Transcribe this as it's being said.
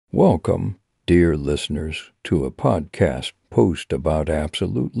Welcome, dear listeners, to a podcast post about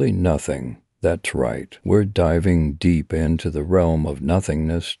absolutely nothing. That's right, we're diving deep into the realm of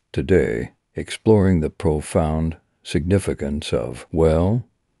nothingness today, exploring the profound significance of, well,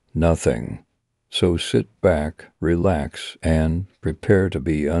 nothing. So sit back, relax, and prepare to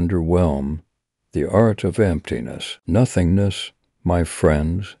be underwhelmed. The art of emptiness. Nothingness, my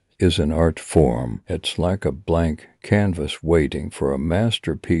friends, is an art form. It's like a blank canvas waiting for a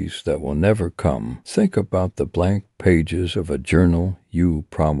masterpiece that will never come. Think about the blank pages of a journal you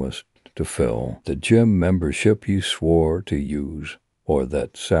promised to fill, the gym membership you swore to use, or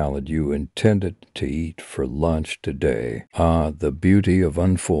that salad you intended to eat for lunch today. Ah, the beauty of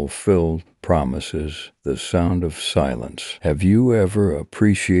unfulfilled promises, the sound of silence. Have you ever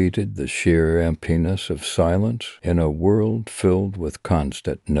appreciated the sheer emptiness of silence? In a world filled with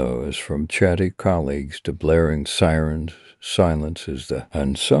constant noise, from chatty colleagues to blaring sirens, silence is the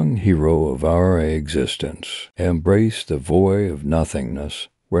unsung hero of our existence. Embrace the void of nothingness,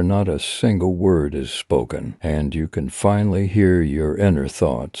 where not a single word is spoken, and you can finally hear your inner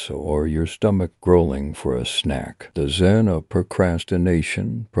thoughts or your stomach growling for a snack. The zen of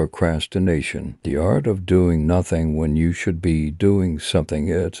procrastination, the art of doing nothing when you should be doing something.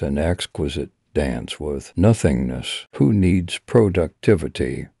 It's an exquisite dance with nothingness. Who needs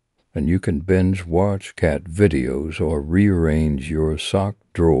productivity? And you can binge watch cat videos or rearrange your sock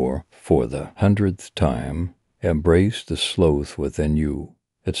drawer for the 100th time. Embrace the sloth within you.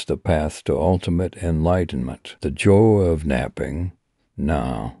 It's the path to ultimate enlightenment. The joy of napping.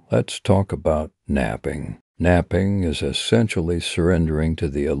 Now, let's talk about napping. Napping is essentially surrendering to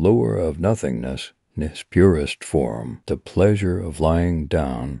the allure of nothingness in its purest form. The pleasure of lying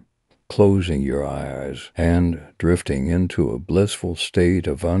down, closing your eyes, and drifting into a blissful state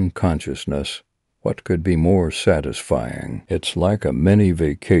of unconsciousness. What could be more satisfying? It's like a mini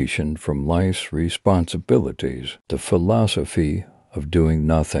vacation from life's responsibilities. The philosophy of doing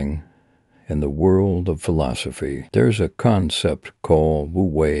nothing. In the world of philosophy, there's a concept called Wu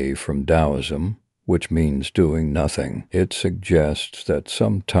Wei from Taoism, which means doing nothing. It suggests that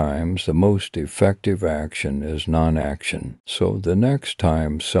sometimes the most effective action is non-action. So the next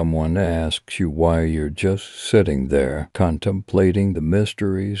time someone asks you why you're just sitting there contemplating the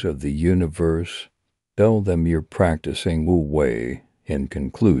mysteries of the universe, tell them you're practicing Wu Wei. In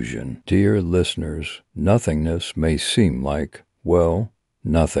conclusion, dear listeners, nothingness may seem like, well,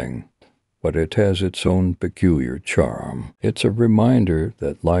 nothing, but it has its own peculiar charm. It's a reminder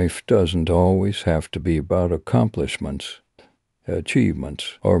that life doesn't always have to be about accomplishments,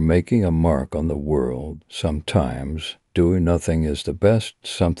 achievements, or making a mark on the world. Sometimes doing nothing is the best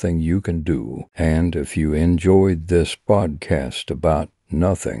something you can do. And if you enjoyed this podcast about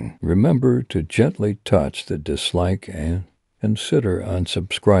nothing, remember to gently touch the dislike and consider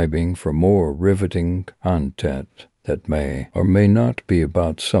unsubscribing for more riveting content that may or may not be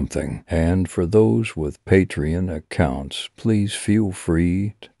about something. And for those with Patreon accounts, please feel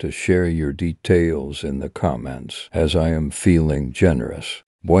free to share your details in the comments, as I am feeling generous.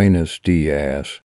 Buenos dias.